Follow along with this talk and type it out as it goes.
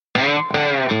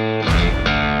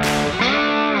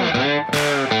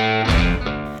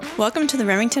Welcome to the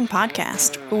Remington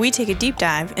Podcast, where we take a deep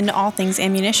dive into all things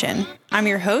ammunition. I'm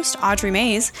your host, Audrey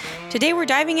Mayes. Today we're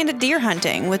diving into deer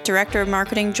hunting with Director of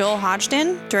Marketing Joel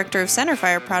Hodgdon, Director of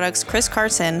Centerfire Products Kris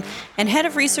Carson, and Head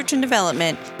of Research and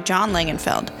Development Jon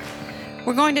Langenfeld.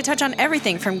 We're going to touch on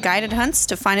everything from guided hunts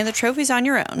to finding the trophies on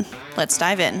your own. Let's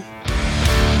dive in.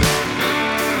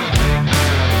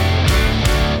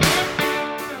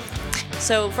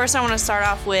 So first I want to start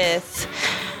off with,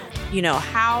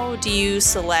 how do you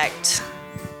select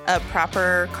a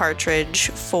proper cartridge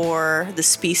for the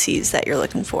species that you're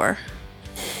looking for?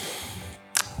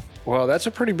 Well, that's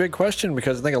a pretty big question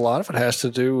because I think a lot of it has to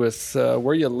do with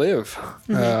where you live,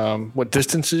 what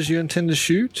distances you intend to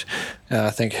shoot. I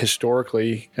think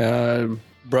historically,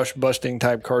 brush busting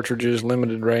type cartridges,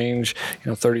 limited range,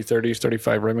 30-30s,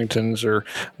 35 Remingtons are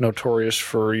notorious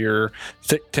for your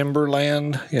thick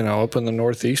timberland, up in the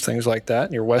Northeast, things like that.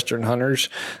 And your Western hunters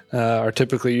are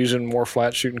typically using more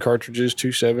flat shooting cartridges,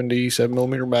 270,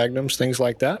 7mm magnums, things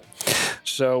like that.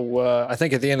 So I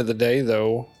think at the end of the day,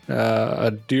 though,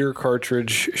 a deer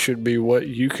cartridge should be what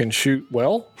you can shoot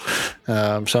well,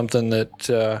 something that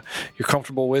you're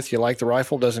comfortable with. You like the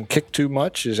rifle, doesn't kick too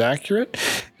much, is accurate,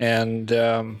 and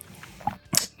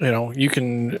you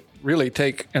can really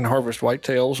take and harvest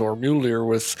whitetails or mule deer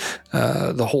with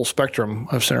the whole spectrum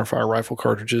of centerfire rifle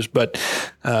cartridges. But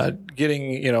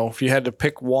getting, if you had to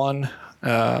pick one.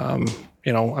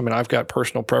 I've got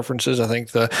personal preferences. I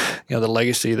think the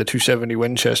Legacy, the 270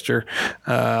 Winchester,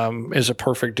 is a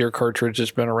perfect deer cartridge.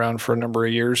 It's been around for a number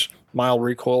of years. Mild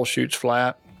recoil, shoots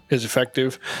flat, is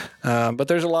effective. But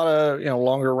there's a lot of,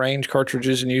 longer range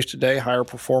cartridges in use today, higher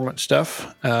performance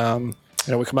stuff.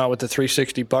 We come out with the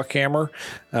 360 Buckhammer,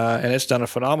 and it's done a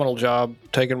phenomenal job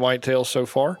taking whitetails so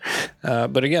far.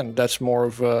 But again, that's more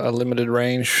of a limited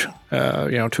range,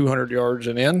 200 yards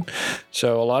and in.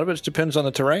 So a lot of it depends on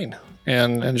the terrain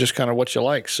and just kind of what you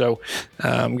like. So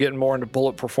getting more into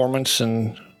bullet performance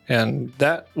and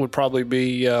that would probably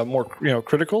be more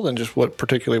critical than just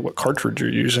particularly what cartridge you're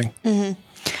using. Mm-hmm.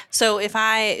 So if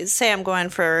I say I'm going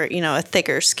for, a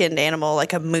thicker skinned animal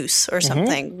like a moose or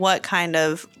something, what kind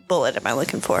of bullet am I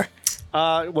looking for?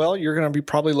 Well, you're going to be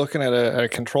probably looking at a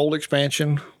controlled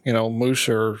expansion. Moose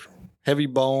are heavy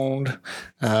boned.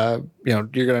 You're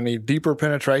going to need deeper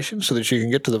penetration so that you can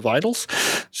get to the vitals.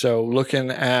 So looking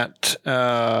at,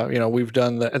 we've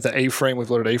done the A-frame.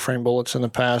 We've loaded A-frame bullets in the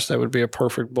past. That would be a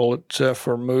perfect bullet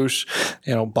for moose.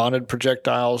 Bonded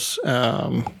projectiles.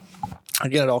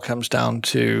 Again, it all comes down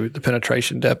to the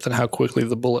penetration depth and how quickly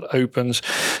the bullet opens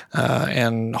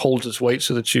and holds its weight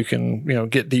so that you can,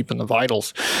 get deep in the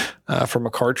vitals. From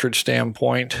a cartridge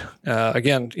standpoint,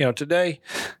 again, today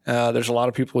there's a lot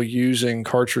of people using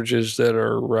cartridges that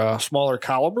are smaller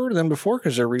caliber than before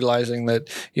because they're realizing that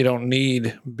you don't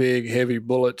need big, heavy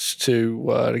bullets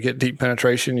to get deep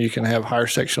penetration. You can have higher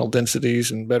sectional densities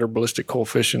and better ballistic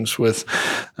coefficients with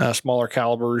smaller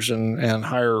calibers and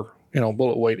higher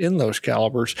bullet weight in those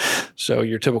calibers. So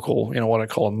your typical, what I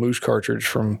call a moose cartridge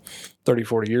from 30,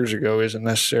 40 years ago isn't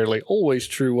necessarily always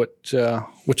true what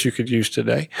you could use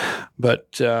today.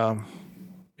 But,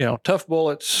 tough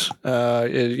bullets,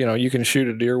 you can shoot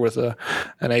a deer with an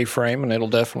A-frame and it'll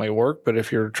definitely work. But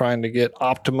if you're trying to get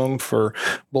optimum for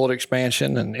bullet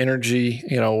expansion and energy,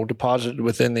 deposited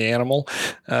within the animal,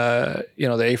 the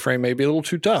A-frame may be a little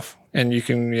too tough. And you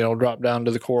can, drop down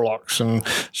to the Corlocks and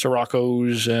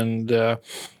Sirocco's and,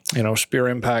 spear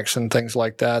impacts and things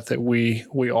like that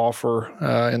we offer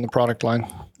in the product line.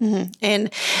 Mm-hmm.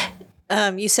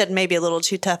 And you said maybe a little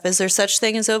too tough. Is there such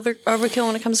thing as overkill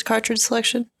when it comes to cartridge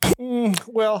selection?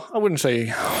 Well, I wouldn't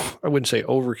say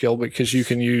overkill because you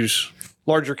can use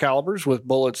larger calibers with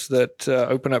bullets that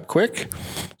open up quick.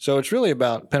 So it's really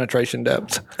about penetration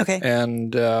depth. Okay.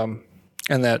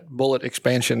 And that bullet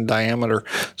expansion diameter.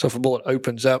 So if a bullet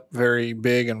opens up very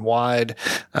big and wide,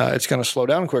 it's going to slow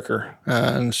down quicker.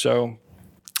 And so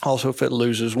also if it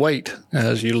loses weight,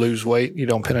 as you lose weight, you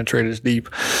don't penetrate as deep.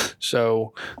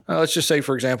 So let's just say,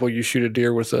 for example, you shoot a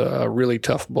deer with a really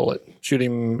tough bullet, shoot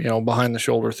him, behind the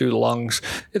shoulder through the lungs.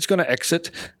 It's going to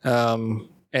exit,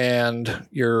 and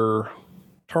your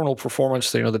internal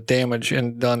performance, the damage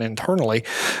done internally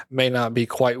may not be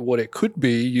quite what it could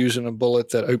be using a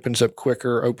bullet that opens up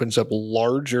quicker, opens up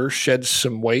larger, sheds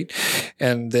some weight,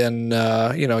 and then,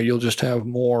 you'll just have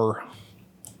more,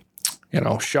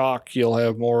 shock. You'll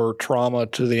have more trauma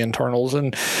to the internals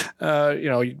and,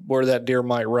 where that deer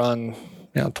might run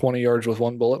 20 yards with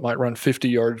one bullet might run 50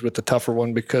 yards with the tougher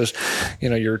one because,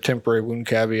 your temporary wound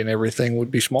cavity and everything would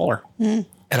be smaller. Mm.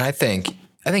 And I think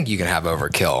you can have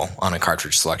overkill on a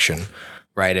cartridge selection,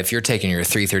 right? If you're taking your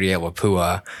 338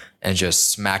 Wapua and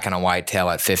just smacking a whitetail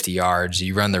at 50 yards,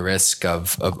 you run the risk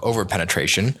of over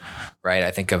penetration, right?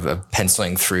 I think of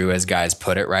penciling through, as guys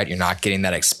put it, right? You're not getting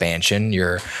that expansion.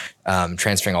 You're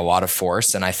transferring a lot of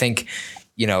force. And I think,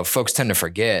 folks tend to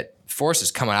forget force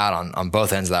is coming out on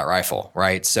both ends of that rifle,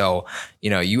 right? So,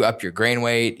 you up your grain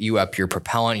weight, you up your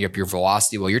propellant, you up your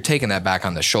velocity. Well, you're taking that back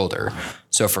on the shoulder.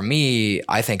 So for me,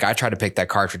 I think I try to pick that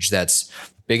cartridge that's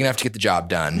big enough to get the job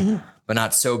done, but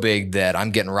not so big that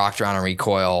I'm getting rocked around on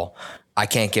recoil. I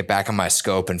can't get back on my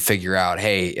scope and figure out,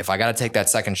 hey, if I got to take that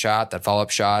second shot, that follow-up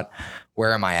shot,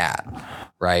 where am I at,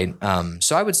 right?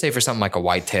 So I would say for something like a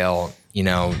whitetail,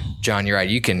 John, you're right.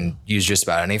 You can use just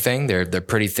about anything. They're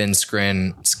pretty thin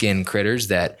skin critters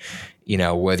that,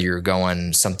 whether you're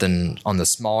going something on the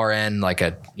smaller end, like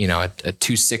a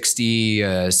 260,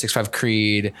 6.5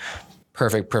 Creed,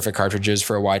 perfect cartridges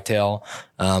for a whitetail.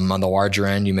 On the larger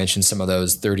end, you mentioned some of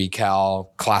those 30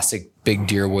 cal classic big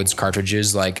deer woods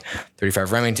cartridges like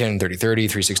 35 Remington, 30-30,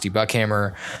 360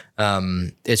 Buckhammer.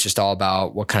 It's just all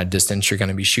about what kind of distance you're going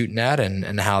to be shooting at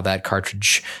and how that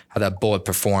cartridge, how that bullet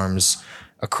performs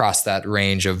across that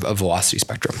range of velocity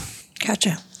spectrum.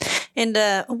 Gotcha. And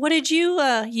what did you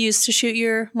use to shoot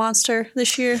your monster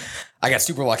this year? I got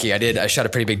super lucky. I shot a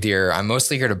pretty big deer. I'm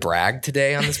mostly here to brag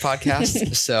today on this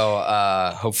podcast. So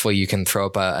hopefully you can throw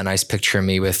up a nice picture of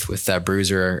me with that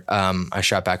bruiser. I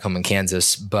shot back home in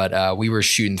Kansas, but we were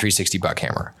shooting 360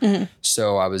 Buckhammer. Mm-hmm.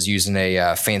 So I was using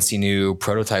a fancy new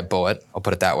prototype bullet, I'll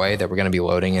put it that way, that we're going to be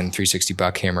loading in 360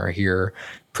 Buckhammer here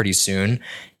pretty soon.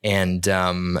 And,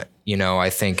 I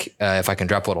think if I can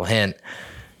drop a little hint,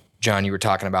 John, you were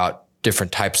talking about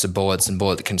different types of bullets and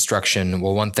bullet construction.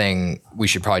 Well, one thing we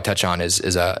should probably touch on is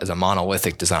a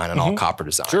monolithic design, an all copper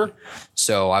design. Sure.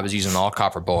 So I was using an all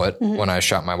copper bullet when I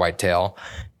shot my whitetail.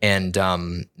 And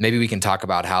maybe we can talk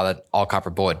about how that all copper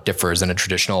bullet differs than a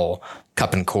traditional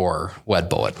cup and core lead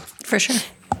bullet. For sure.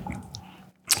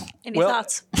 Any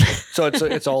thoughts? So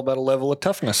it's all about a level of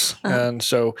toughness. And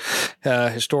so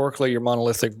historically, your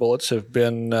monolithic bullets have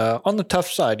been on the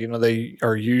tough side. They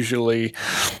are usually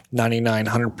 99,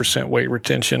 100% weight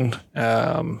retention.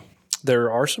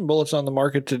 There are some bullets on the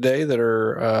market today that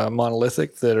are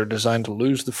monolithic that are designed to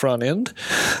lose the front end,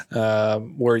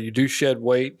 where you do shed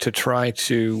weight to try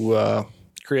to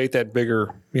create that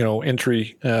bigger,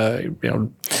 entry,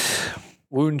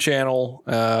 wound channel,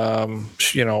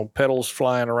 petals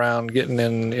flying around, getting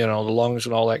in, the lungs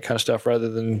and all that kind of stuff, rather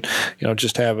than,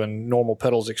 just having normal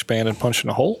petals expand and punching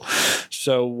a hole.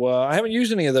 So I haven't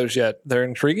used any of those yet. They're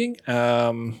intriguing.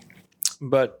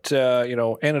 But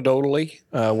anecdotally,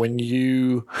 when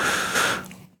you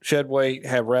shed weight,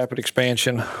 have rapid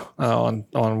expansion on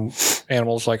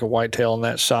animals like a whitetail in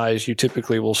that size, you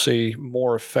typically will see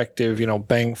more effective,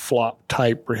 bang flop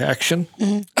type reaction.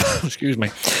 Mm-hmm. Excuse me.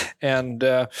 And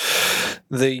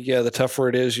the tougher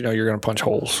it is, you're going to punch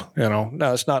holes.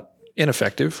 Now it's not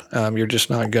ineffective. You're just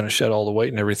not going to shed all the weight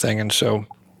and everything. And so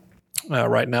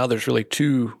right now there's really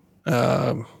two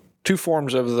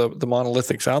forms of the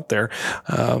monolithics out there.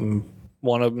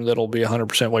 One of them that'll be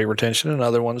 100% weight retention, and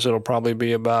other ones that'll probably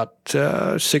be about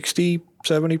 60,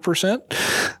 70%.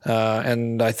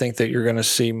 And I think that you're going to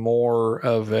see more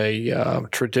of a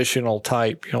traditional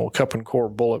type, cup and core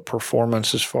bullet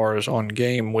performance as far as on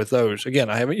game with those.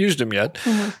 Again, I haven't used them yet.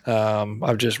 Mm-hmm.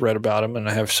 I've just read about them, and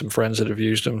I have some friends that have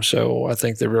used them. So I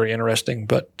think they're very interesting.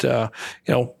 But,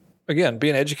 again,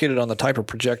 being educated on the type of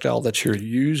projectile that you're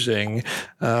using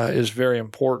is very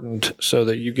important so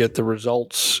that you get the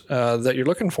results that you're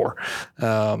looking for.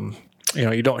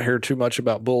 You don't hear too much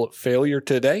about bullet failure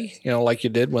today, like you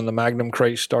did when the Magnum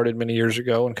craze started many years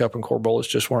ago, and cup and core bullets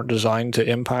just weren't designed to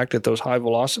impact at those high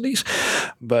velocities.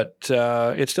 But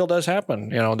it still does happen.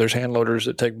 There's hand loaders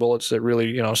that take bullets that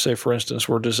really, say, for instance,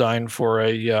 were designed for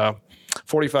a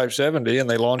 4570 and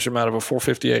they launch them out of a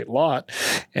 458 lot,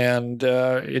 and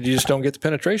you just don't get the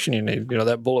penetration you need.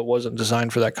 That bullet wasn't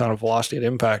designed for that kind of velocity and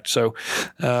impact. So,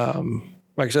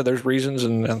 like I said, there's reasons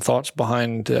and thoughts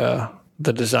behind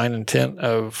the design intent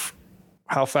of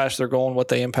how fast they're going, what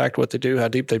they impact, what they do, how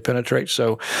deep they penetrate.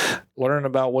 So learning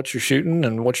about what you're shooting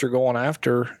and what you're going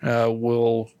after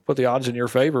will put the odds in your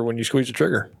favor when you squeeze the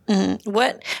trigger.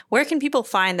 Mm-hmm. Where can people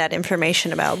find that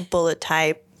information about bullet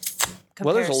type?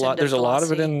 Well, there's a lot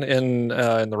of it in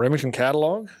the Remington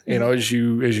catalog. As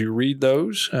you read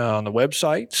those on the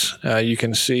websites, you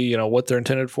can see what they're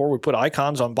intended for. We put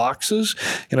icons on boxes,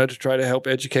 to try to help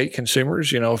educate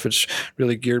consumers. If it's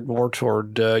really geared more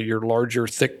toward your larger,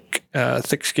 thick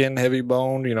skin, heavy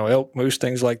bone, elk, moose,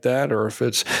 things like that, or if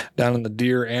it's down in the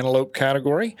deer, antelope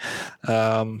category.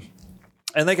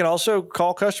 And they can also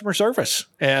call customer service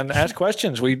and ask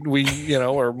questions. We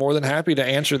are more than happy to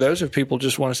answer those if people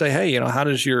just want to say, hey, how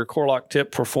does your core lock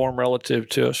tip perform relative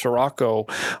to a Sirocco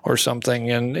or something?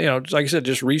 And, like I said,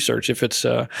 just research. If it's,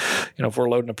 if we're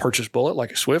loading a purchase bullet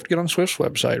like a Swift, get on Swift's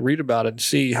website, read about it,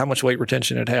 see how much weight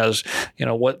retention it has,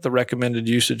 what the recommended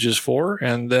usage is for,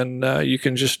 and then you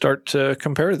can just start to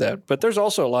compare that. But there's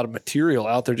also a lot of material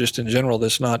out there just in general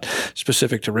that's not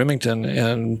specific to Remington,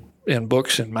 and in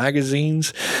books and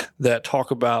magazines that talk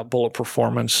about bullet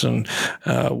performance and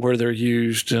where they're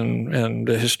used and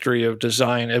the history of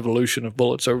design evolution of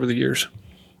bullets over the years.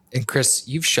 And Kris,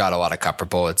 you've shot a lot of copper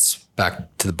bullets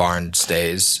back to the Barnes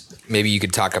days. Maybe you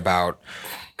could talk about,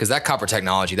 because that copper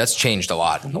technology, that's changed a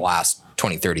lot in the last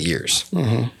 20, 30 years.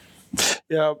 Mm-hmm.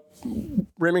 Yeah.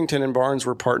 Remington and Barnes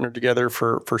were partnered together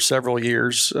for several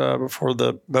years before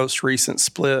the most recent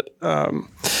split.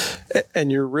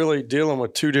 And you're really dealing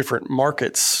with two different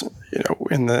markets.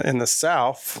 In the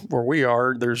South where we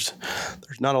are, there's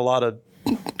not a lot of,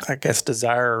 I guess,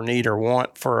 desire or need or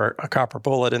want for a copper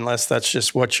bullet unless that's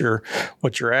just what you're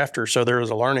after. So there was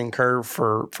a learning curve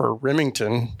for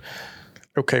Remington.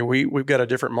 Okay, we've got a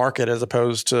different market as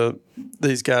opposed to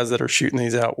these guys that are shooting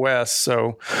these out west.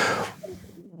 So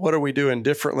what are we doing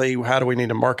differently? How do we need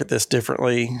to market this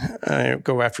differently?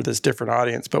 Go after this different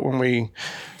audience. But when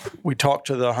we talk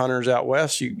to the hunters out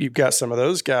west, you've got some of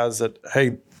those guys that,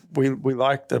 hey, we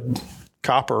like the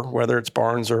copper, whether it's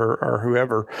Barnes or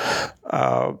whoever.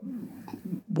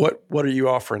 What are you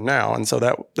offering now? And so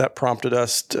that prompted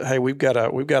us to, hey, we've got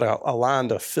a line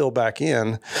to fill back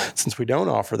in since we don't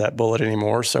offer that bullet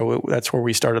anymore. So that's where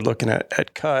we started looking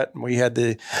at cut. And we had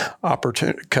the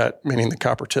opportunity, cut meaning the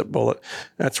copper tip bullet.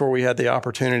 That's where we had the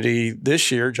opportunity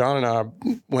this year. Jon and I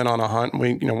went on a hunt. And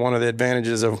we, one of the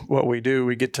advantages of what we do,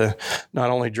 we get to not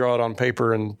only draw it on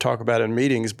paper and talk about it in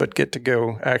meetings, but get to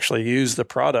go actually use the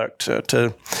product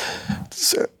to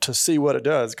see what it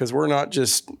does. Because we're not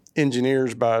just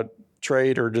engineers by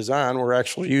trade or design, we're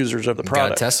actual users of the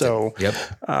product. So yep.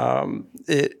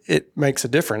 It makes a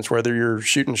difference whether you're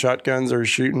shooting shotguns or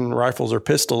shooting rifles or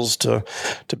pistols to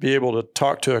be able to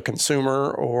talk to a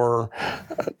consumer or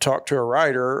talk to a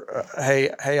rider.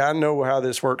 Hey, I know how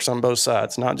this works on both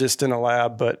sides, not just in a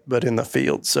lab, but in the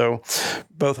field. So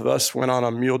both of us went on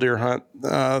a mule deer hunt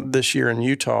this year in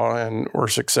Utah and were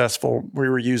successful. We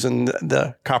were using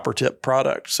the copper tip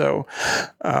product. So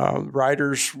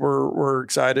riders were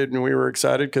excited and we were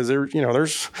excited because there's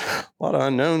a lot of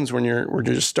unknowns when we're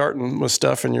just starting with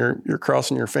stuff and you're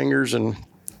crossing your fingers and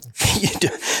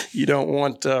you don't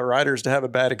want riders to have a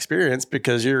bad experience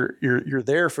because you're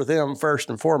there for them first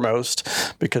and foremost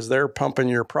because they're pumping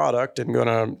your product and going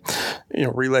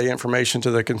to relay information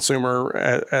to the consumer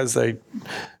as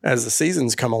the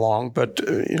seasons come along. But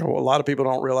a lot of people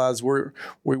don't realize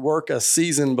we work a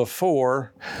season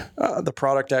before the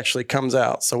product actually comes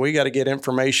out. So we got to get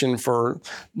information for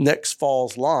next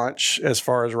fall's launch as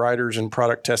far as riders and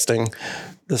product testing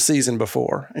the season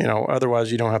before.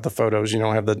 Otherwise you don't have the photos, you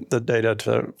don't have the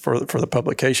data for the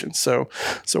publication. So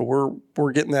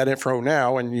we're getting that info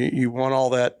now, and you want all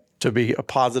that to be a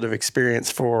positive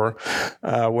experience for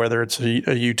whether it's a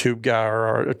YouTube guy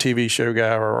or a TV show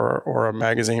guy or a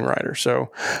magazine writer.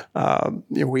 So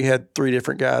we had 3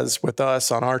 different guys with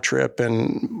us on our trip,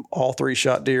 and all 3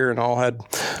 shot deer and all had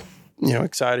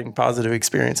exciting positive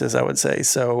experiences, I would say.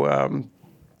 So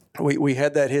we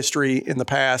had that history in the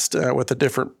past with a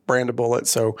different brand of bullet.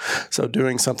 So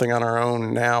doing something on our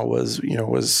own now was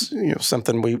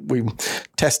something we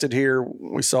tested here.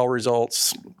 We saw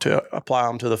results to apply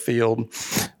them to the field.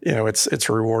 It's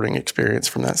a rewarding experience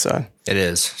from that side. It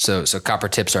is. So copper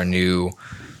tips are new.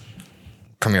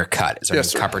 Premier Cut is our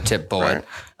new copper tip bullet.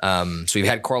 Right. So we've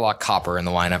had Core-Lokt Copper in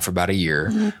the lineup for about a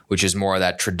year, which is more of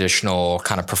that traditional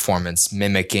kind of performance,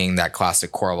 mimicking that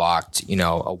classic Core-Lokt,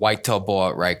 a whitetail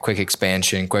bullet, right? Quick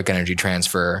expansion, quick energy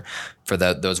transfer for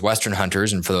those Western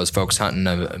hunters and for those folks hunting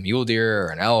a mule deer or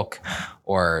an elk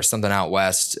or something out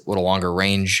west, a little longer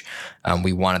range.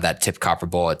 We wanted that tip copper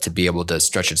bullet to be able to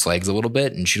stretch its legs a little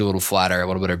bit and shoot a little flatter, a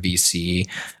little bit of BC,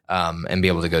 and be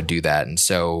able to go do that. And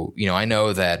so, I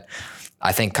know that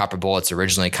I think copper bullets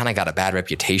originally kind of got a bad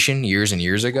reputation years and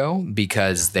years ago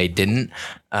because they didn't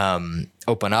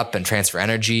open up and transfer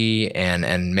energy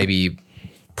and maybe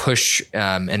push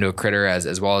into a critter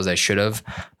as well as they should have.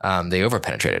 They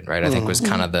overpenetrated, right? I think was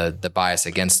kind of the bias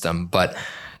against them. But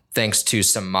thanks to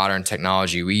some modern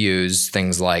technology, we use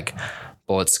things like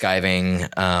bullet skiving,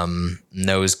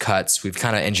 nose cuts. We've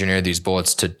kind of engineered these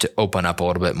bullets to open up a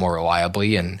little bit more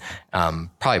reliably and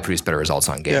probably produce better results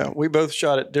on game. Yeah, we both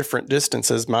shot at different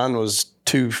distances. Mine was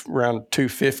around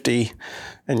 250,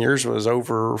 and yours was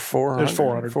over 400. It was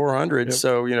 400. 400. Yep.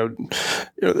 So,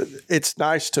 it's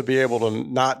nice to be able to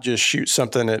not just shoot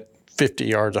something at 50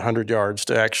 yards, 100 yards,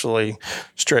 to actually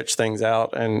stretch things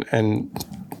out. And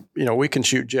we can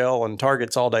shoot gel and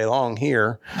targets all day long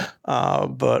here,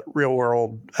 but real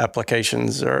world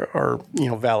applications are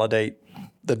validate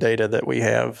the data that we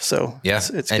have. So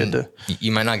it's good to.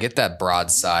 You might not get that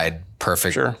broadside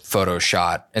perfect photo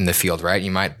shot in the field, right? You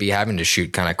might be having to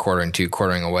shoot kind of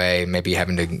quartering away, maybe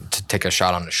having to take a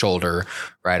shot on the shoulder,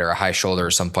 right? Or a high shoulder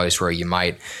or someplace where you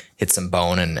might hit some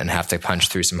bone and have to punch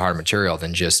through some hard material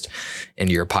than just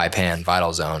into your pie pan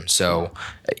vital zone. So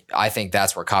I think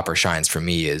that's where copper shines for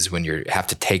me, is when you have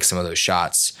to take some of those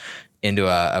shots into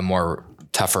a more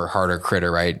tougher, harder critter,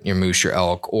 right? Your moose, your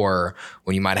elk, or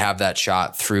when you might have that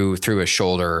shot through a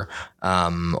shoulder,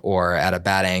 or at a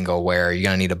bad angle where you're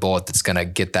going to need a bullet that's going to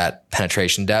get that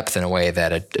penetration depth in a way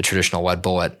that a traditional lead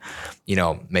bullet,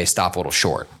 may stop a little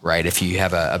short, right? If you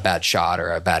have a bad shot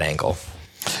or a bad angle.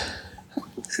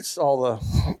 It's all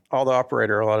the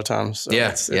operator a lot of times. So you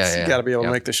got to be able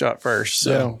to make the shot first.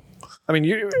 So. I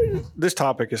mean, this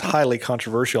topic is highly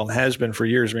controversial and has been for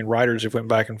years. I mean, writers have went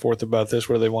back and forth about this,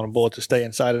 whether they want a bullet to stay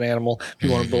inside an animal, if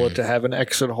you want a bullet to have an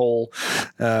exit hole.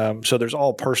 So there's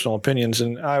all personal opinions,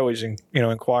 and I always,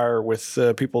 inquire with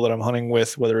people that I'm hunting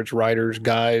with, whether it's writers,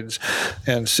 guides,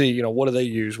 and see, what do they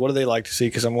use, what do they like to see,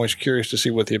 because I'm always curious to see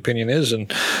what the opinion is. And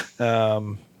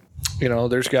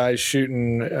there's guys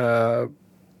shooting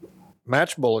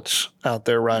match bullets out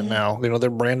there right now. They're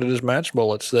branded as match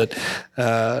bullets that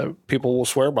people will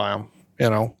swear by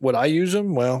them. Would I use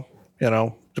them? Well,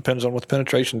 depends on what the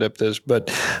penetration depth is. But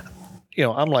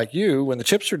I'm like you. When the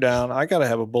chips are down, I got to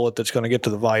have a bullet that's going to get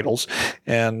to the vitals.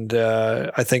 And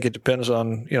I think it depends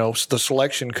on, the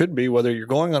selection could be whether you're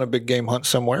going on a big game hunt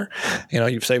somewhere.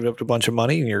 You've saved up a bunch of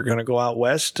money and you're going to go out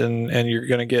west and you're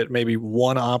going to get maybe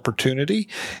one opportunity.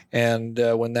 And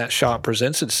when that shot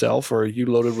presents itself, or you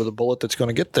loaded with a bullet that's going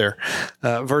to get there,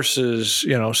 versus,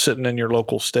 sitting in your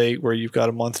local state where you've got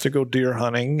a month to go deer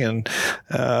hunting and,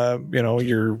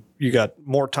 you got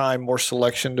more time, more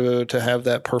selection to have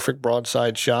that perfect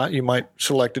broadside shot. You might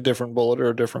select a different bullet or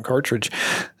a different cartridge.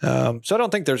 So I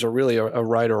don't think there's a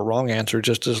right or a wrong answer,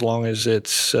 just as long as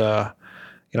it's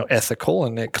ethical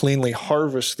and it cleanly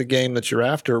harvests the game that you're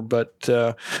after. But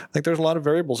I think there's a lot of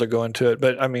variables that go into it.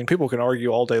 But I mean, people can argue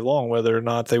all day long whether or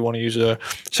not they want to use a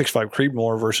 6.5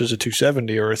 Creedmoor versus a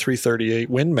 270 or a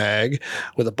 338 Win Mag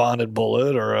with a bonded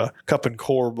bullet or a cup and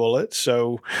core bullet.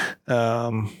 So,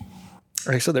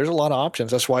 like I said, there's a lot of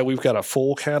options. That's why we've got a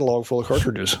full catalog full of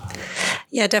cartridges.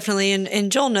 Yeah, definitely.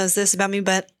 And Joel knows this about me,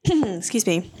 but excuse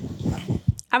me,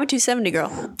 I'm a 270 girl.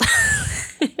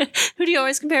 Who do you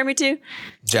always compare me to?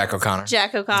 Jack O'Connor.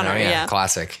 Oh, yeah.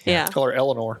 Classic. Yeah. Call her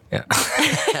Eleanor. Yeah.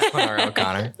 Eleanor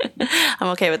O'Connor. I'm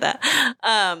okay with that.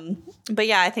 But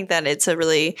yeah, I think that it's a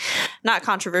really, not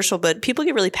controversial, but people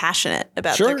get really passionate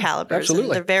about their calibers. Absolutely.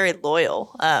 And they're very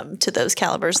loyal to those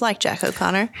calibers, like Jack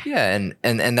O'Connor. Yeah,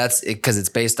 and that's because it's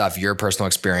based off your personal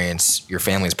experience, your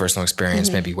family's personal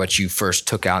experience, maybe what you first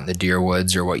took out in the deer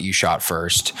woods or what you shot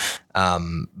first.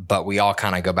 But we all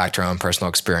kind of go back to our own personal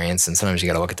experience, and sometimes you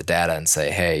got to look at the data and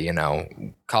say, hey,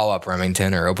 call up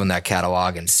Remington or open that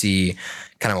catalog and see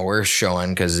kind of what we're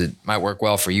showing, because it might work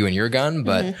well for you and your gun,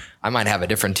 but I might have a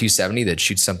different 270 that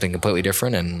shoots something completely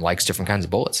different and likes different kinds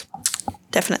of bullets.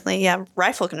 Definitely. Yeah.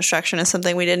 Rifle construction is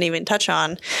something we didn't even touch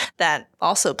on that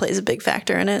also plays a big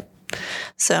factor in it.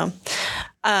 So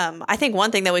I think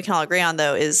one thing that we can all agree on,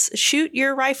 though, is shoot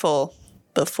your rifle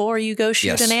before you go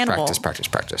shoot an animal.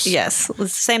 Practice. Yes. It's the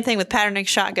same thing with patterning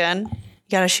shotgun.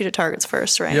 You got to shoot at targets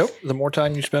first, right? Yep. The more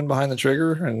time you spend behind the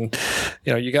trigger, and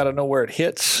you got to know where it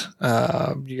hits.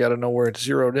 You got to know where it's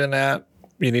zeroed in at.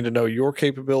 You need to know your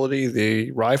capability,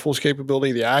 the rifle's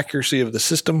capability, the accuracy of the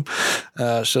system,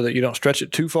 so that you don't stretch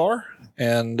it too far.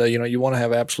 And, you want to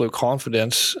have absolute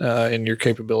confidence in your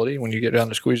capability when you get down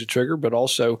to squeeze the trigger, but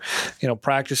also,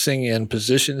 practicing in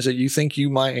positions that you think you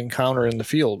might encounter in the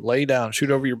field. Lay down, shoot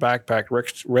over your backpack,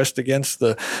 rest against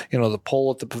the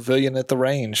pole at the pavilion at the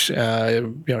range,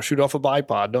 shoot off a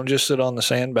bipod. Don't just sit on the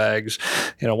sandbags.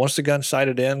 Once the gun's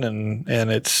sighted in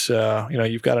and it's,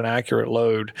 you've got an accurate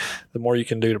load, the more you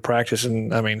can do to practice.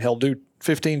 And I mean, hell, do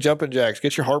 15 jumping jacks,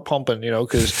 get your heart pumping,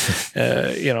 because,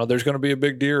 there's going to be a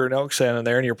big deer or an elk standing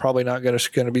there and you're probably not going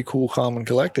to be cool, calm, and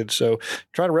collected. So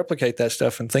try to replicate that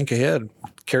stuff and think ahead.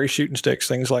 Carry shooting sticks,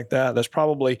 things like that. That's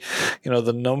probably,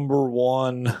 the number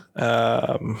one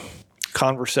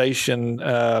conversation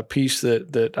piece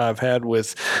that I've had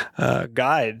with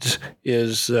guides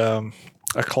is,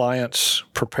 a client's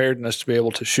preparedness to be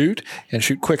able to shoot and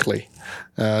shoot quickly.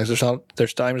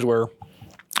 There's times where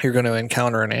you're going to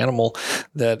encounter an animal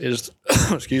that is,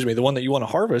 excuse me, the one that you want to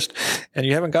harvest, and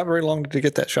you haven't got very long to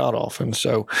get that shot off. And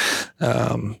so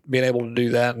being able to do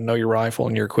that and know your rifle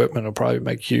and your equipment will probably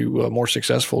make you more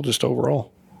successful just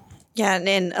overall. Yeah,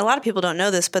 and a lot of people don't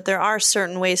know this, but there are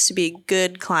certain ways to be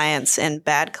good clients and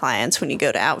bad clients when you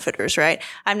go to outfitters, right?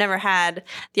 I've never had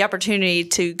the opportunity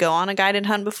to go on a guided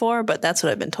hunt before, but that's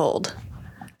what I've been told.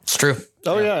 It's true.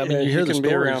 Oh, yeah. I mean, you hear can the be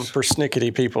stories. around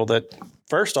persnickety people that,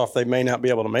 first off, they may not be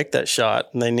able to make that shot,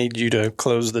 and they need you to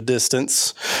close the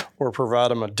distance or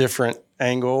provide them a different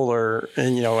angle.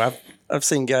 I've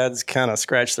seen guys kind of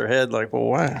scratch their head like,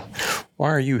 well, why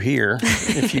are you here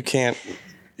if you can't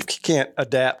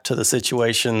adapt to the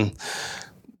situation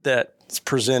that's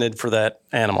presented for that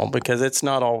animal? Because it's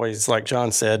not always, like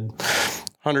Jon said,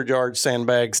 100 yards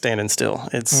sandbag standing still.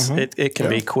 It can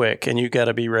be quick, and you got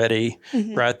to be ready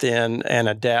right then and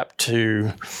adapt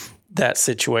to that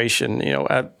situation.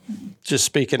 I just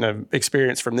speaking of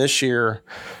experience from this year,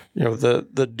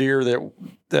 the deer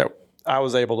that I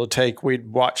was able to take,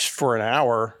 we'd watched for an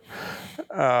hour,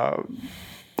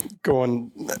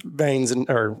 going veins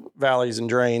or valleys and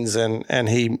drains, and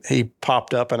he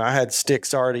popped up, and I had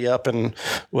sticks already up and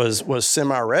was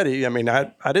semi ready. I mean,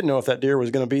 I didn't know if that deer was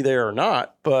going to be there or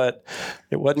not, but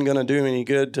it wasn't going to do any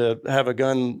good to have a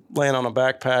gun laying on a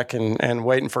backpack and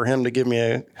waiting for him to give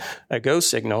me a go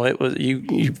signal. It was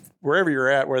you wherever you're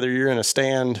at, whether you're in a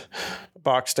stand,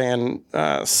 box stand,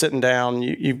 sitting down,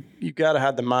 you got to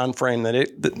have the mind frame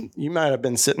that you might have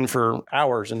been sitting for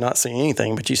hours and not seeing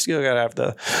anything, but you still got to have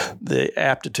the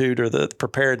aptitude or the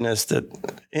preparedness that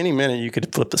any minute you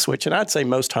could flip the switch. And I'd say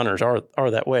most hunters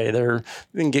are that way. You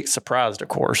can get surprised, of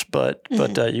course, but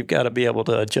you've got to be able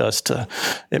to adjust to,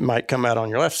 it might come out on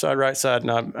your left side, right side,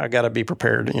 and I got to be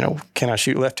prepared. Can I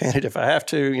shoot left-handed if I have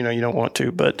to? You don't want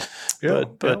to, but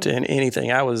in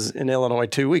anything. I was in Illinois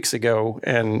 2 weeks ago,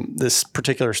 and this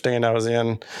particular stand I was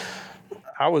in,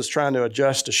 I was trying to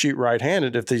adjust to shoot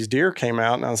right-handed if these deer came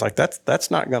out, and I was like,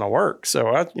 that's not going to work. So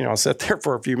I sat there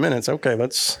for a few minutes. Okay,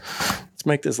 let's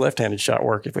make this left-handed shot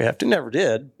work if we have to. Never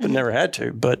did, but never had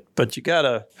to. But you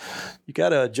gotta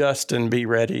adjust and be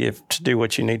ready to do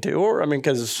what you need to. Or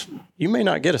because you may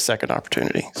not get a second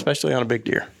opportunity, especially on a big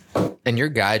deer. And your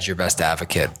guide's your best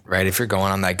advocate, right? If you're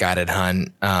going on that guided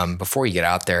hunt, before you get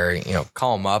out there,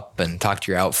 call them up and talk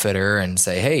to your outfitter and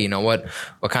say, hey, what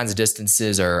kinds of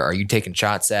distances are you taking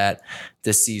shots at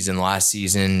this season, last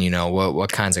season?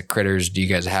 What kinds of critters do you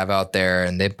guys have out there?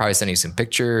 And they'd probably send you some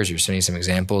pictures or send you some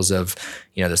examples of,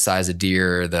 the size of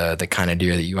deer, the kind of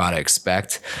deer that you ought to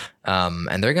expect.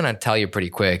 And they're going to tell you pretty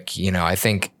quick. I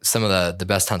think some of the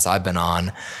best hunts I've been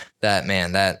on, that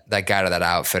guy or that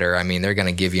outfitter, they're going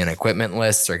to give you an equipment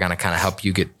list. They're going to kind of help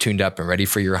you get tuned up and ready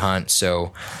for your hunt.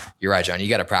 So you're right, Jon, you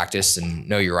got to practice and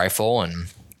know your rifle and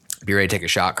be ready to take a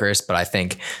shot, Kris. But I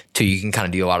think too, you can kind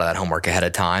of do a lot of that homework ahead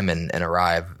of time and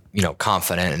arrive,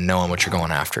 confident and knowing what you're going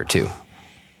after too.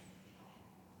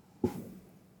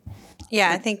 Yeah,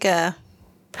 I think,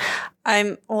 I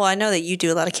know that you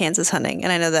do a lot of Kansas hunting,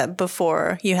 and I know that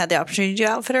before you had the opportunity to do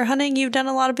outfitter hunting, you've done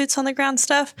a lot of boots on the ground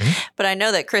stuff, but I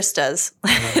know that Kris does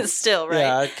still,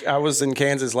 right? Yeah, I was in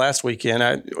Kansas last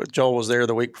weekend. Joel was there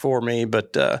the week before me,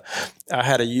 but I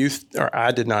had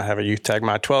I did not have a youth tag.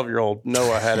 My 12-year-old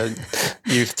Noah had a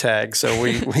youth tag, so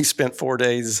we spent 4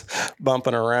 days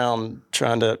bumping around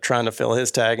trying to fill his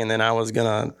tag, and then I was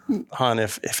gonna hunt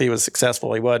if he was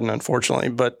successful. He wasn't, unfortunately,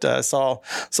 but saw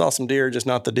some deer, just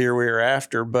not the deer we were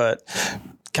after. But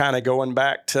kind of going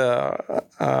back to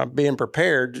being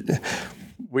prepared,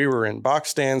 we were in box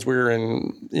stands, we were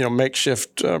in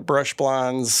makeshift brush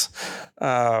blinds.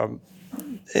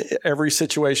 Every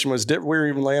situation was different. We were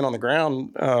even laying on the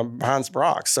ground behind some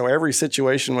rocks, so every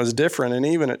situation was different. And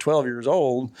even at 12 years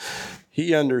old,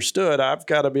 he understood I've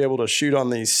got to be able to shoot on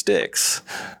these sticks.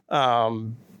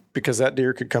 Because that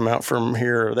deer could come out from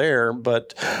here or there,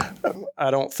 but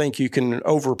I don't think you can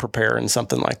over prepare in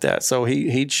something like that. So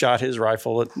he'd shot his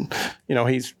rifle at,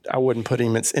 I wouldn't put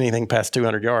him at anything past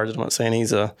 200 yards. I'm not saying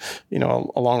he's a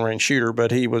long range shooter,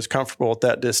 but he was comfortable at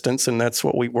that distance. And that's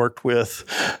what we worked with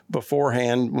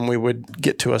beforehand when we would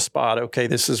get to a spot. Okay,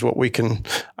 this is what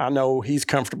I know he's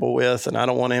comfortable with, and I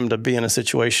don't want him to be in a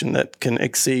situation that can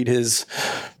exceed his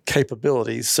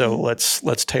capabilities. So let's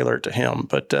tailor it to him.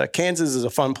 But Kansas is a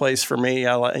fun place for me.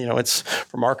 It's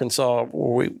from Arkansas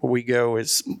where we go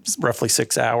is roughly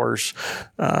 6 hours.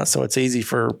 So it's easy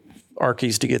for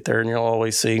Arkies to get there, and you'll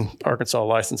always see Arkansas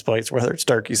license plates, whether it's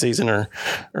turkey season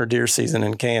or deer season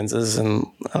in Kansas. And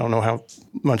I don't know how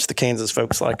much the Kansas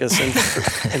folks like us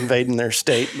invading their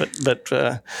state, but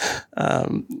a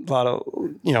lot of,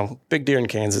 big deer in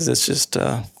Kansas. It's just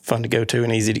fun to go to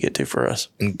and easy to get to for us.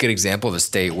 And good example of a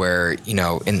state where,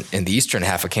 in the eastern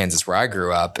half of Kansas where I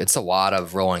grew up, it's a lot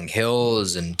of rolling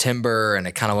hills and timber, and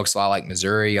it kind of looks a lot like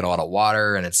Missouri. You got a lot of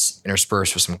water, and it's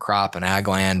interspersed with some crop and ag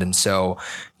land. And so,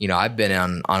 I've been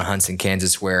on hunts in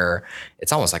Kansas where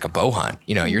it's almost like a bow hunt.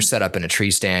 You're set up in a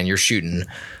tree stand, you're shooting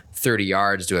 30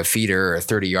 yards to a feeder or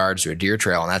 30 yards to a deer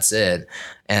trail, and that's it.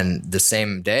 And the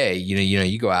same day,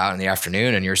 you go out in the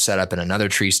afternoon and you're set up in another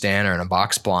tree stand or in a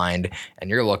box blind, and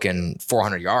you're looking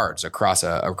 400 yards across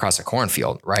a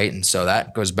cornfield, right? And so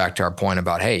that goes back to our point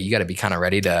about, hey, you got to be kind of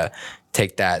ready to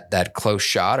take that close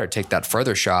shot or take that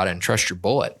further shot and trust your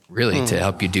bullet really to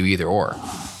help you do either or.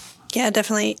 Yeah,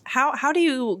 definitely. How do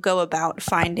you go about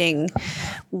finding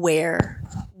where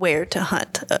to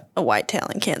hunt a whitetail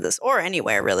in Kansas or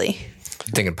anywhere really?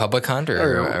 You thinking public hunt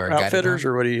or outfitters,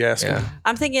 or what are you asking? Yeah.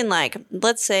 I'm thinking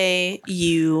let's say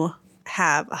you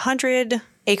have a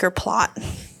 100-acre plot,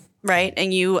 right?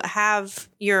 And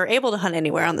you're able to hunt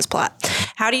anywhere on this plot.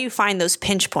 How do you find those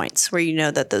pinch points where you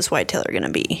know that those whitetail are going to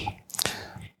be?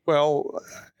 Well,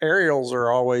 aerials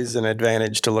are always an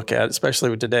advantage to look at, especially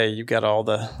with today. You've got all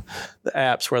the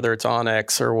apps, whether it's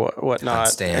Onyx or whatnot, Hunt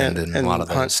Stand and a lot of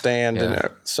Hunt Stand, yeah. And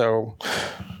so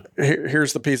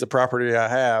here's the piece of property I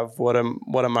have. What am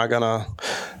I gonna?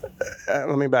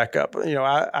 Let me back up.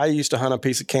 I used to hunt a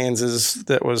piece of Kansas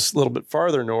that was a little bit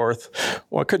farther north.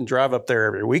 Well, I couldn't drive up there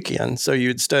every weekend, so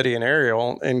you'd study an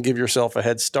aerial and give yourself a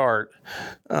head start.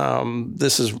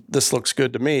 This looks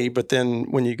good to me, but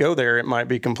then when you go there, it might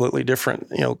be completely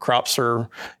different. Crops are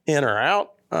in or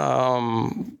out.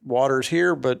 Water's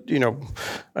here, but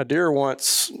a deer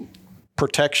wants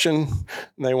protection,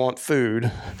 and they want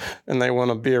food, and they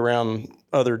want to be around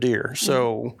other deer.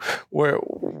 So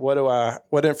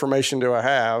what information do I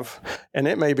have? And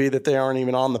it may be that they aren't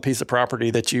even on the piece of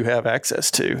property that you have access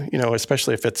to,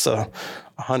 especially if it's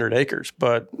 100 acres.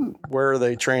 But where are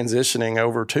they transitioning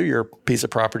over to your piece of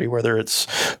property, whether it's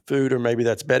food or maybe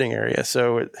that's bedding area?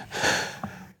 So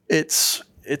it's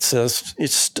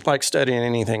like studying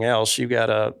anything else. You got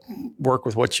to work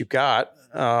with what you got.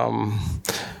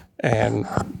 And,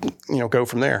 go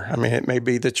from there. I mean, it may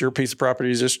be that your piece of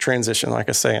property is just transition, like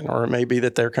I was saying, or it may be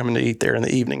that they're coming to eat there in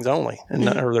the evenings only,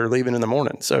 or they're leaving in the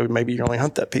morning. So maybe you only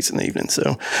hunt that piece in the evening.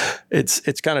 So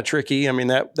it's kind of tricky. I mean,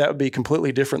 that would be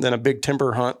completely different than a big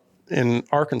timber hunt in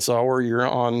Arkansas where you're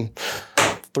on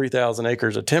 3,000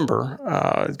 acres of timber.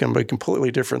 It's going to be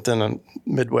completely different than a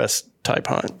Midwest type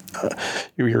hunt.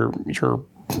 You're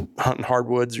hunting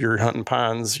hardwoods, you're hunting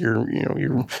pines, you're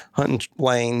hunting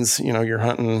lanes, you're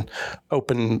hunting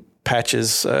open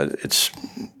patches. It's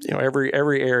every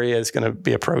area is going to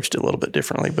be approached a little bit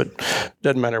differently, but it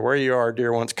doesn't matter where you are.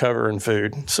 Deer wants cover and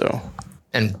food. So,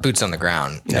 and boots on the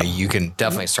ground. You can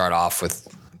definitely start off with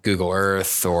Google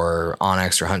Earth or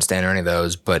Onyx or Hunt Stand or any of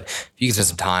those. But if you can spend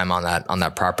some time on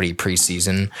that property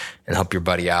preseason and help your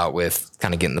buddy out with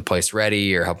kind of getting the place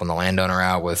ready or helping the landowner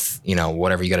out with,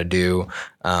 whatever you got to do,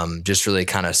 just really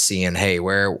kind of seeing, hey,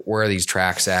 where are these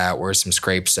tracks at? Where's some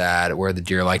scrapes at? Where the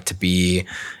deer like to be?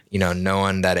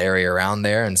 Knowing that area around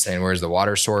there and saying, where's the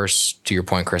water source? To your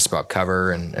point, Kris, about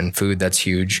cover and food, that's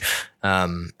huge.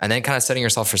 And then kind of setting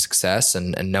yourself for success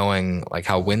and knowing like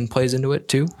how wind plays into it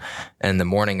too. And the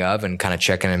morning of and kind of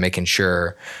checking and making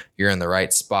sure you're in the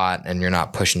right spot and you're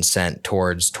not pushing scent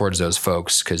towards those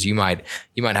folks. Cause you might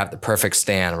have the perfect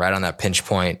stand right on that pinch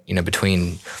point,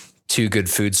 between two good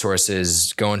food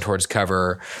sources going towards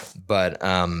cover. But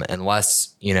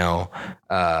unless,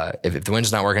 if the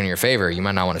wind's not working in your favor, you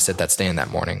might not want to sit that stand that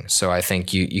morning. So I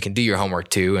think you can do your homework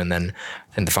too. And then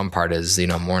the fun part is,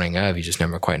 morning of, you just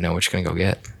never quite know what you're going to go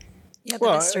get. Yeah,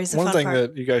 the mystery's the fun one thing part.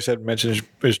 that you guys had mentioned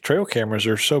is trail cameras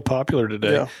are so popular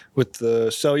today with the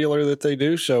cellular that they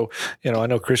do. So, I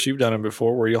know, Kris, you've done it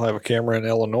before where you'll have a camera in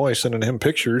Illinois sending him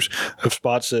pictures of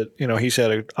spots that, he's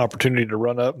had an opportunity to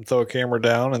run up and throw a camera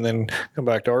down and then come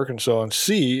back to Arkansas and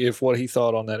see if what he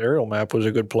thought on that aerial map was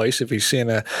a good place, if he's seeing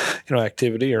a,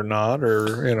 activity or not,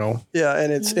 or, Yeah,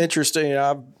 and it's interesting.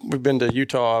 We've been to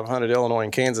Utah. I've hunted Illinois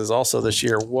and Kansas also this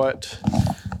year. What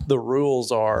the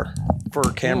rules are for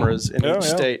cameras in each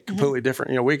state completely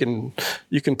different.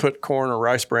 You can put corn or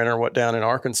rice bran or what down in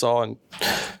Arkansas, and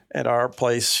at our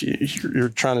place you're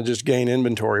trying to just gain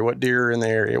inventory. What deer are in the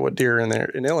area? What deer are in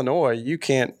there? In Illinois, you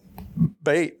can't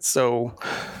bait, so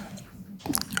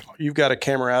you've got a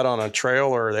camera out on a trail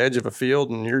or the edge of a field,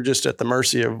 and you're just at the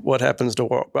mercy of what happens to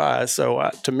walk by. So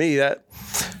to me,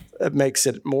 it makes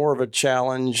it more of a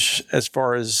challenge as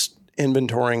far as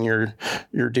inventorying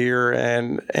your deer.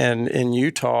 And in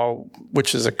Utah,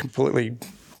 which is a completely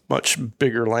much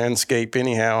bigger landscape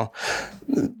anyhow,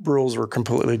 rules were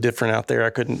completely different out there. I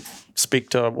couldn't speak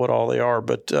to what all they are,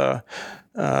 but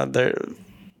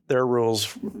their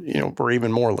rules, were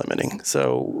even more limiting.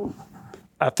 So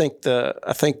I think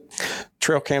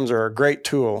trail cams are a great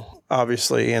tool,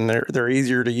 obviously, and they're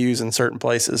easier to use in certain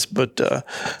places, but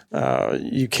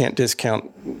you can't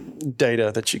discount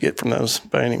data that you get from those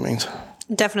by any means.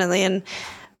 Definitely. And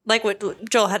like what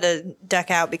Joel had to duck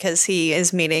out because he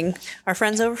is meeting our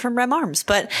friends over from Rem Arms.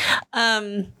 But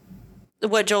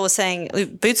what Joel was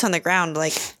saying, boots on the ground,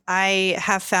 like I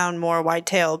have found more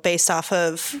whitetail based off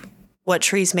of what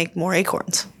trees make more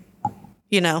acorns.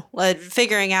 Like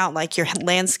figuring out like your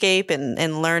landscape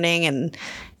and learning and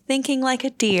thinking like a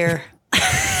deer.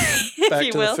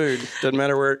 Back to the food. Doesn't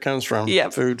matter where it comes from. Yeah.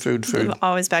 Food.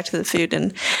 Always back to the food.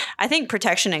 And I think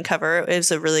protection and cover is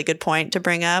a really good point to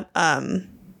bring up.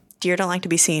 Deer don't like to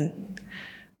be seen.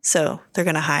 So they're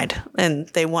going to hide and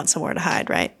they want somewhere to hide,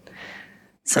 right?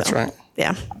 So, that's right.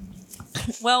 Yeah.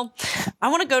 Well, I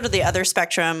want to go to the other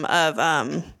spectrum of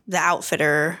the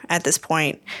outfitter at this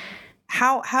point.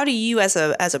 How do you as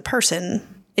a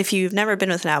person, if you've never been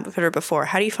with an outfitter before,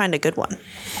 how do you find a good one?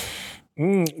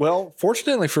 Well,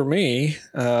 fortunately for me,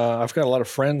 I've got a lot of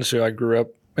friends who I grew up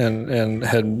and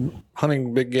had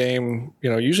hunting big game,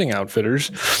 using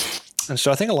outfitters. And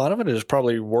so I think a lot of it is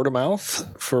probably word of mouth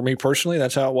for me personally.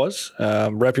 That's how it was.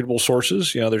 Reputable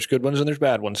sources, there's good ones and there's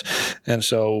bad ones. And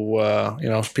so,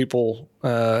 people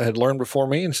had learned before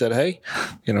me and said, hey,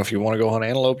 if you want to go hunt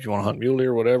antelope, you want to hunt mule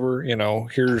deer, whatever,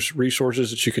 here's resources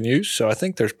that you can use. So I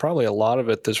think there's probably a lot of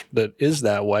it that is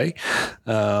that way.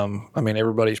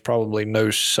 Everybody's probably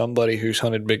knows somebody who's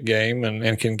hunted big game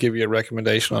and can give you a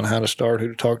recommendation on how to start, who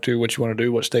to talk to, what you want to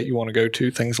do, what state you want to go to,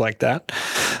 things like that.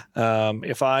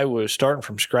 If I was starting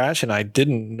from scratch and I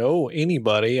didn't know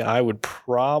anybody, I would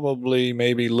probably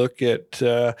maybe look at,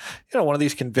 one of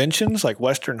these conventions like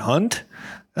Western Hunt.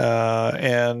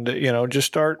 And just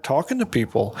start talking to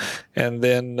people. And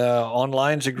then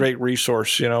online's a great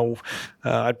resource.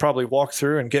 I'd probably walk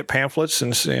through and get pamphlets and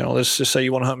let's just say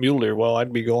you want to hunt mule deer. Well,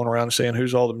 I'd be going around saying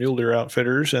who's all the mule deer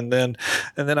outfitters, and then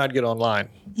I'd get online,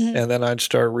 and then I'd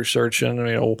start researching,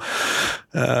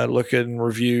 looking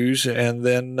reviews, and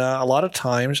then a lot of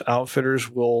times outfitters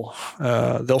will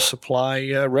they'll supply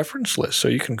reference lists, so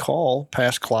you can call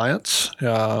past clients.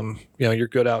 Your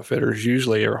good outfitters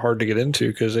usually are hard to get into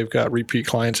because they've got repeat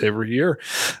clients every year,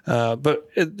 but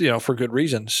for good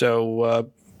reason. So,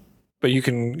 but you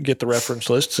can get the reference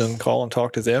lists and call and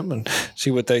talk to them and see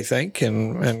what they think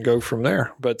and go from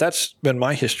there. But that's been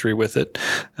my history with it.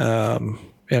 And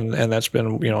that's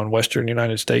been, in Western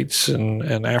United States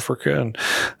and Africa. And,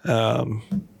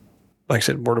 like I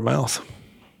said, word of mouth.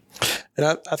 And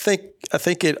I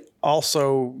think it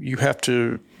also, you have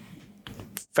to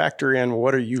factor in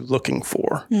what are you looking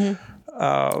for.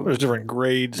 Mm-hmm. There's different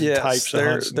grades and types of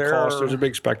hunts and costs. There's a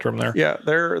big spectrum there. Yeah,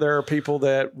 there are people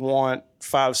that want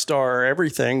 5-star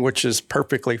everything, which is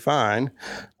perfectly fine,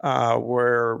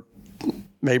 where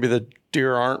maybe the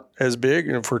deer aren't as big.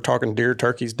 And if we're talking deer,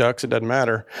 turkeys, ducks, it doesn't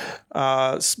matter.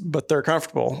 But they're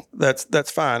comfortable.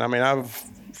 That's fine. I've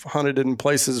hunted in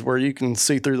places where you can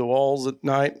see through the walls at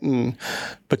night,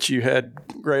 but you had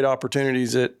great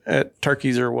opportunities at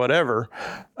turkeys or whatever.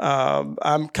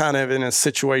 I'm kind of in a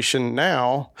situation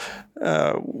now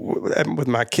with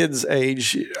my kids'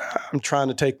 age. I'm trying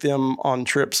to take them on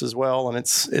trips as well, and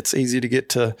it's easy to get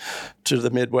to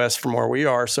the Midwest from where we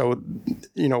are. So,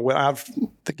 when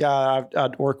the guy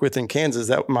I'd work with in Kansas,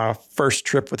 that my first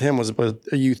trip with him was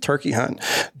a youth turkey hunt.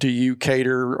 Do you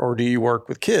cater or do you work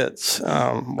with kids?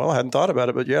 Well, I hadn't thought about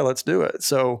it, but yeah, let's do it.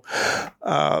 So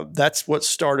that's what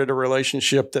started a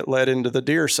relationship that led into the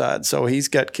deer side. So he's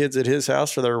got kids at his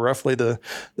house, so they're roughly the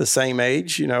same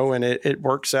age, and it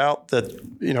works out that,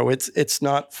 it's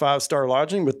not 5-star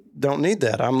lodging, but don't need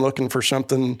that. I'm looking for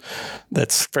something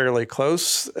that's fairly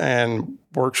close and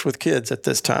works with kids at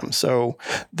this time. So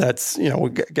that's, we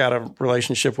got a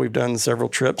relationship. We've done several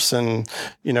trips, and,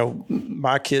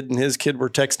 my kid and his kid were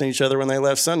texting each other when they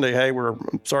left Sunday. Hey,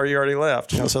 I'm sorry you already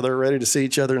left. So they're ready to see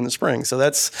each other in the spring. So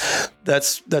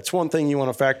that's one thing you want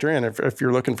to factor in if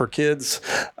you're looking for kids,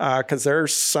 because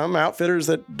there's some outfitters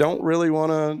that don't really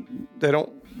want to, they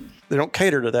don't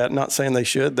cater to that. Not saying they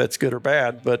should. That's good or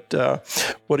bad. But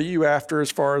what are you after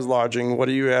as far as lodging? What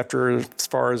are you after as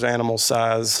far as animal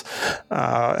size?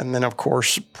 And then, of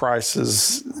course, price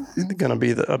is going to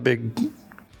be a big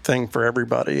thing for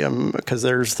everybody, because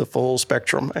there's the full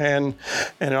spectrum, and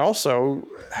also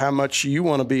how much you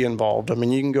want to be involved. I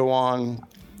mean, you can go on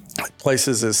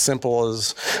places as simple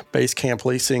as Base Camp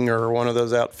Leasing or one of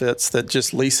those outfits that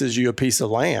just leases you a piece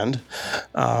of land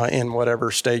in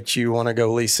whatever state you want to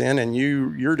go lease in, and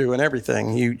you're doing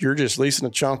everything. You're just leasing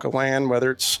a chunk of land,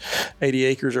 whether it's 80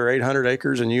 acres or 800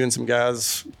 acres, and you and some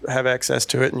guys have access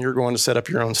to it, and you're going to set up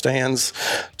your own stands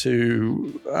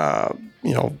to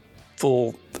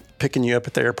full picking you up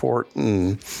at the airport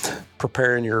and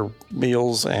preparing your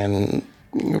meals and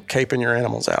caping your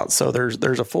animals out. So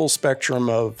there's a full spectrum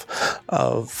of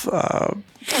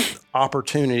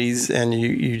opportunities, and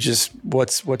you just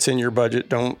what's in your budget.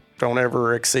 Don't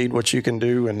ever exceed what you can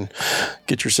do and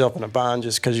get yourself in a bind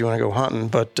just because you want to go hunting.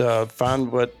 But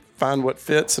find what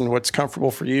fits and what's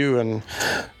comfortable for you, and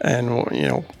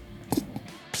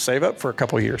save up for a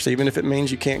couple of years, even if it means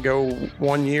you can't go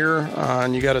 1 year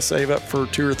and you got to save up for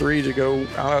 2 or 3 to go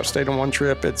out of state on one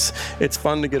trip. It's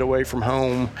fun to get away from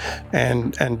home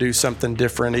and do something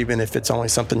different, even if it's only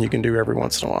something you can do every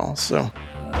once in a while. So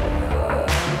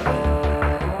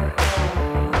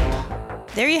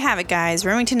there you have it, guys.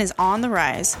 Remington is on the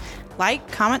rise.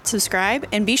 Like, comment, subscribe,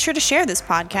 and be sure to share this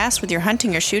podcast with your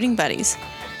hunting or shooting buddies.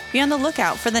 Be on the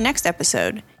lookout for the next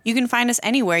episode. You can find us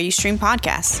anywhere you stream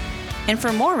podcasts. And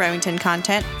for more Remington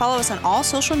content, follow us on all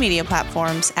social media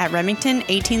platforms at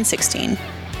Remington1816.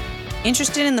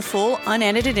 Interested in the full,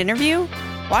 unedited interview?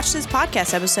 Watch this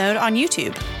podcast episode on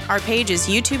YouTube. Our page is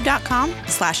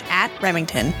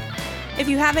youtube.com/@Remington. If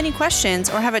you have any questions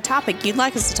or have a topic you'd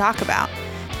like us to talk about,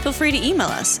 feel free to email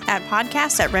us at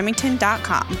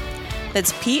podcast@Remington.com.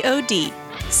 That's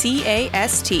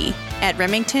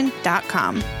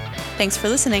PODCAST@Remington.com. Thanks for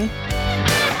listening.